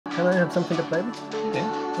Can I have something to play with?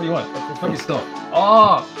 Yeah. What do you want? What do you stop?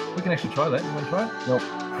 Oh, we can actually try that. You want to try it? Nope.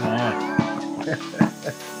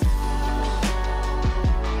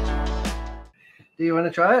 Do you want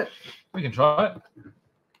to try it? We can try it.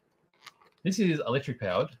 This is electric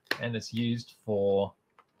powered and it's used for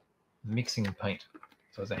mixing paint.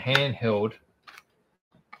 So it's a handheld,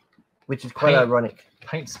 which is quite ironic.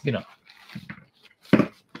 Paint spinner.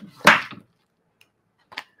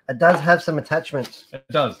 It does have some attachments. It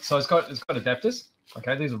does. So it's got adapters.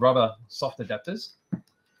 Okay, these are rubber soft adapters.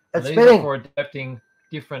 It's these spinning are for adapting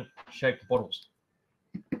different shaped bottles.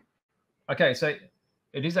 Okay, so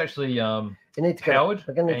it is actually you need to powered.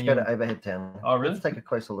 We're going to need to go to Overhead Town. Oh, really? Let's take a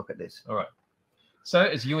closer look at this. All right. So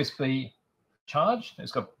it's USB charged.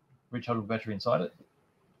 It's got rechargeable battery inside it.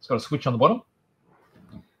 It's got a switch on the bottom.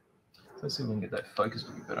 So let's see if we can get that focused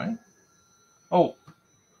a bit better. Eh? Oh,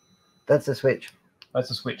 that's the switch. That's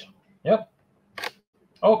the switch. Yep.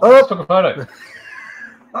 Oh, let's took a photo.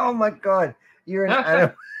 Oh my God, you're an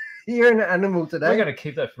animal. You're an animal today. We're going to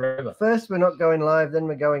keep that forever. First, we're not going live. Then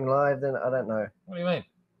we're going live. Then I don't know. What do you mean?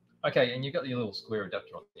 Okay, and you've got your little square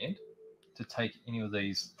adapter on the end to take any of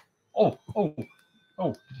these. Oh! Did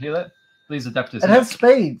you hear that? These adapters. It has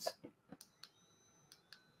speeds.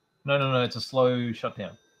 No. It's a slow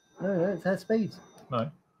shutdown. No, it has speeds. No.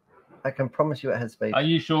 I can promise you it has speeds. Are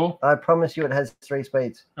you sure? I promise you it has 3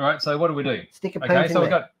 speeds. All right. So what do we do? Stick a paint in Okay. So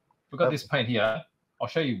there. we've got this paint here. I'll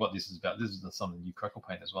show you what this is about. This is some of the new crackle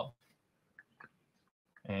paint as well.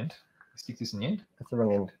 And stick this in the end. That's the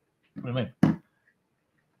wrong end. What do you mean?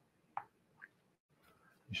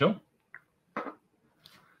 You sure?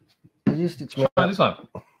 Did you stitch me? Try this one.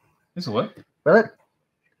 This will work. Will it?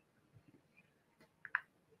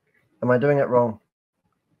 Am I doing it wrong?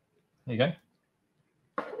 There you go.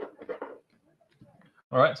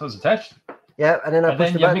 All right, so it's attached. Yeah, and then I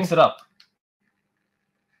push the button. Mix it up.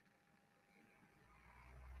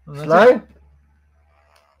 Slow.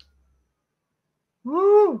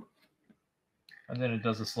 Woo! And then it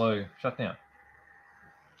does a slow shutdown.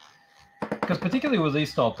 Because particularly with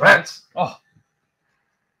these style paints,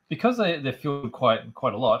 because they're filled quite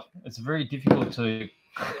a lot, it's very difficult to.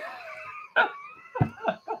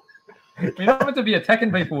 We don't want to be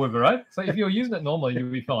attacking people with it, right? So if you're using it normally,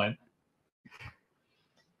 you'll be fine.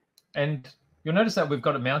 And you'll notice that we've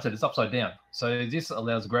got it mounted, it's upside down. So this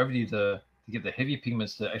allows gravity to get the heavier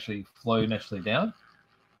pigments to actually flow naturally down.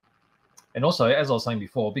 And also, as I was saying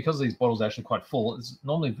before, because these bottles are actually quite full, it's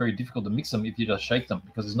normally very difficult to mix them if you just shake them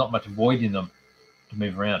because there's not much void in them to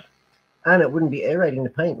move around. And it wouldn't be aerating the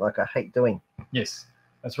paint like I hate doing. Yes,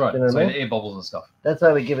 that's right. You know so what I mean? air bubbles and stuff. That's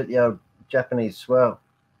why we give it the old Japanese swirl.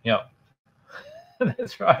 Yeah.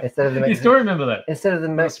 That's right. Instead of the you still remember that? Instead of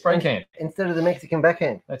the spray can. Instead of the Mexican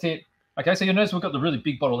backhand. That's it. Okay, so you notice we've got the really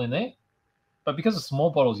big bottle in there, but because the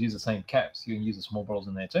small bottles use the same caps, you can use the small bottles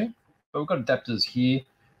in there too. But we've got adapters here,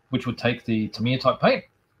 which would take the Tamiya type paint,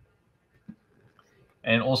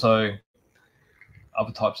 and also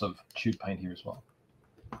other types of tube paint here as well.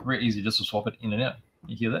 Very easy just to swap it in and out.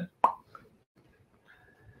 You hear that?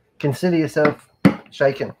 Consider yourself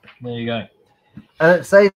shaken. There you go. And it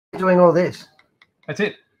saves doing all this. That's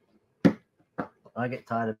it. I get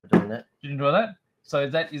tired of doing that. Did you enjoy that? So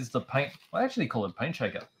that is the paint. I actually call it paint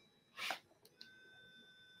shaker.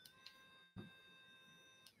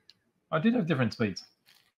 I did have different speeds.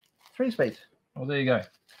 3 speeds. Well, there you go.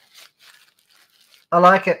 I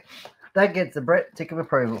like it. That gets the Brett tick of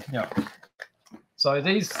approval. Yeah. So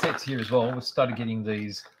these sets here as well, we started getting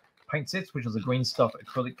these paint sets, which is the green stuff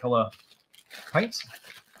acrylic color paints.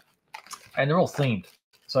 And they're all themed.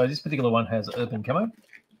 So this particular one has urban camo.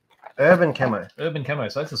 Urban camo. Urban camo.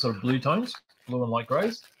 So that's the sort of blue tones, blue and light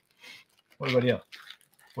grays. What have we got here?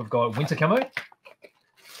 We've got winter camo.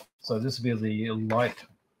 So this will be the light,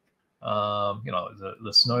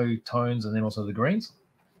 the snow tones, and then also the greens.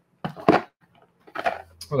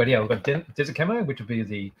 We've got desert camo, which would be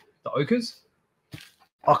the ochres.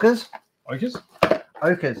 Ochres? Ochres.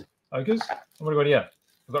 Ochres. Ochres. And what have we got here?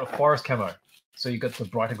 We've got a forest camo. So you've got the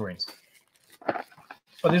brighter greens.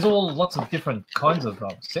 But there's all lots of different kinds of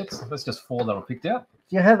sets. That's just 4 that I picked out.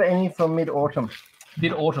 Do you have any for mid-autumn?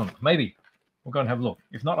 Mid-autumn, maybe. We'll go and have a look.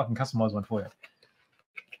 If not, I can customize one for you.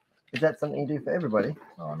 Is that something you do for everybody?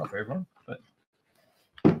 Oh, not for everyone, but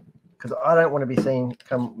because I don't want to be seen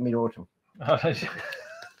come mid-autumn.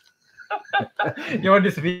 You want to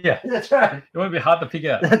disappear. That's right. It won't be hard to pick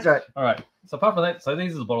out. That's right. All right. So apart from that, so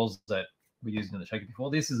these are the bottles that we used in the shaker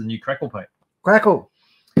before. This is the new crackle paint. Crackle.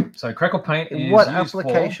 So crackle paint is what used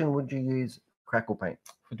application would you use crackle paint?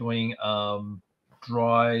 For doing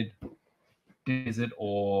dried desert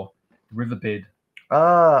or riverbed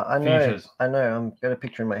Ah, I know. finishes. I know. I'm got a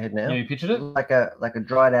picture in my head now. Yeah, you pictured it? Like a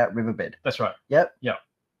dried out riverbed. That's right. Yep. Yeah.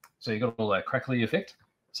 So you got all that crackly effect.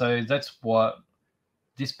 So that's what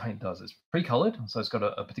this paint does. It's pre-colored, so it's got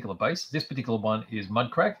a particular base. This particular one is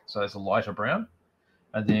mud crack, so it's a lighter brown.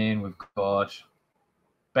 And then we've got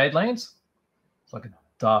Badlands. It's like a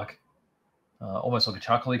dark, almost like a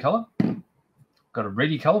charcoaly color. Got a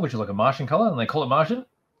reedy color, which is like a Martian color, and they call it Martian.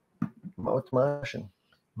 What's Martian?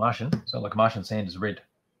 Martian. So like Martian sand is red.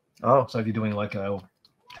 Oh, So if you're doing like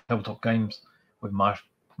tabletop games with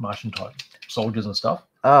Martian type soldiers and stuff.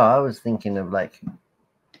 I was thinking of like,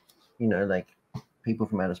 like people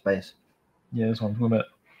from outer space. Yeah, that's what I'm talking about.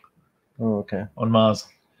 Oh, okay. On Mars.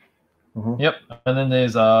 Mhm. Yep. And then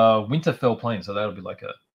there's Winterfell Plain, so that'll be like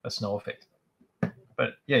a snow effect.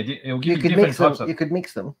 But yeah, it'll give you different types of. You could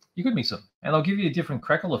mix them. You could mix them, and they'll give you a different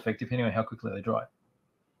crackle effect depending on how quickly they dry.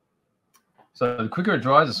 So the quicker it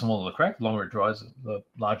dries, the smaller the crack. The longer it dries, the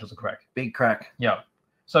larger the crack. Big crack. Yeah.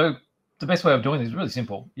 So the best way of doing this is really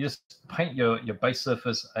simple. You just paint your base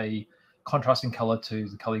surface a contrasting color to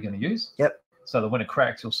the color you're going to use. Yep. So that when it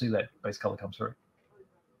cracks, you'll see that base color come through.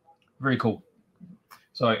 Very cool.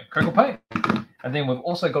 So crackle paint. And then we've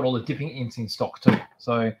also got all the dipping inks in stock too.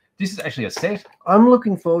 So this is actually a set. I'm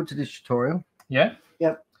looking forward to this tutorial. Yeah?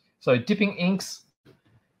 Yep. So dipping inks.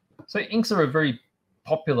 So inks are a very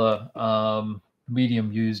popular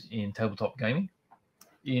medium used in tabletop gaming.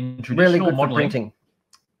 In traditional Really good modeling, for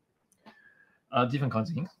printing. Different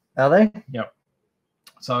kinds of inks. Are they? Yeah.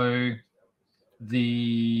 So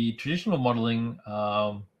the traditional modeling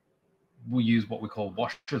will use what we call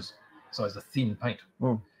washes. So it's a thin paint.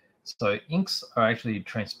 Mm. So inks are actually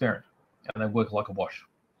transparent and they work like a wash.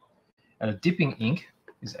 And a dipping ink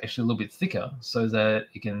is actually a little bit thicker so that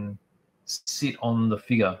it can sit on the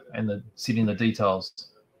figure and sit in the details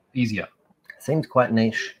easier. Seems quite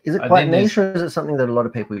niche. Is it quite niche or is it something that a lot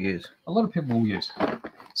of people use? A lot of people will use.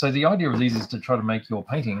 So the idea of these is to try to make your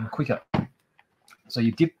painting quicker. So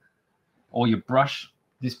you dip or you brush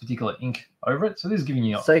this particular ink over it. So this is giving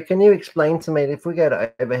you... So can you explain to me, if we go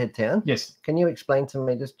to Overhead Town, Yes. can you explain to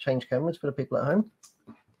me, just change cameras for the people at home?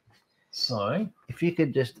 So if you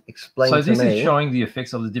could just explain to me. So this is showing the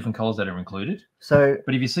effects of the different colors that are included. So,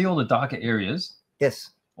 but if you see all the darker areas,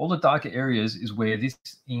 yes, all the darker areas is where this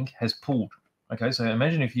ink has pulled. Okay, so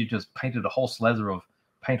imagine if you just painted a whole slather of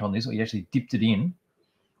paint on this, or you actually dipped it in.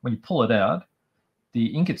 When you pull it out, the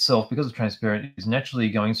ink itself, because it's transparent, is naturally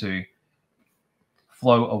going to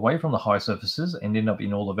flow away from the high surfaces and end up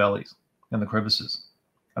in all the valleys and the crevices.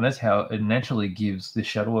 And that's how it naturally gives this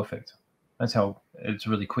shadow effect. That's how it's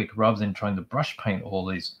really quick. Rather than trying to brush paint all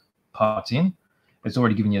these parts in, it's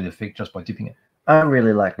already giving you the effect just by dipping it. I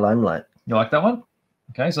really like Limelight. You like that one?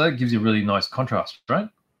 Okay, so that gives you really nice contrast, right?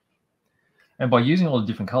 And by using all the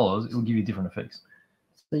different colors, it will give you different effects.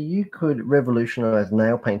 So you could revolutionize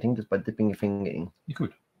nail painting just by dipping your finger in. You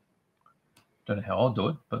could. Don't know how I'll do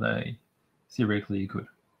it, but theoretically you could.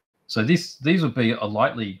 So these would be a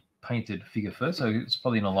lightly painted figure first, so it's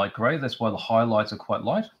probably in a light gray. That's why the highlights are quite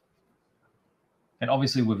light. And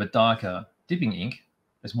obviously with a darker dipping ink,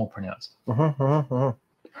 it's more pronounced. But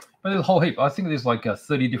there's a whole heap. I think there's like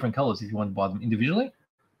 30 different colors if you want to buy them individually.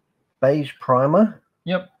 Beige primer.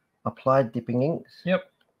 Yep. Applied dipping inks.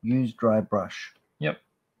 Yep. Use dry brush. Yep.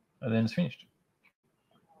 And then it's finished.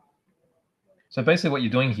 So basically what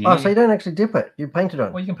you're doing here... Oh, so you don't actually dip it. You paint it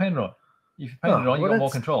on. Well, you can paint it on. If you paint it on, you've got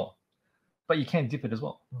more control. But you can dip it as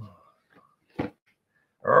well.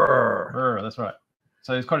 That's right.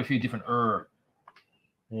 So there's quite a few different There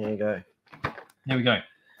you go. Here we go.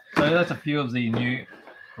 So that's a few of the new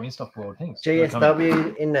Green Stuff World things.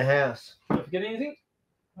 GSW in the house. Did I forget anything?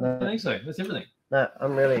 No. I don't think so. That's everything. No,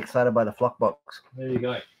 I'm really excited by the flock box. There you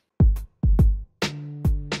go.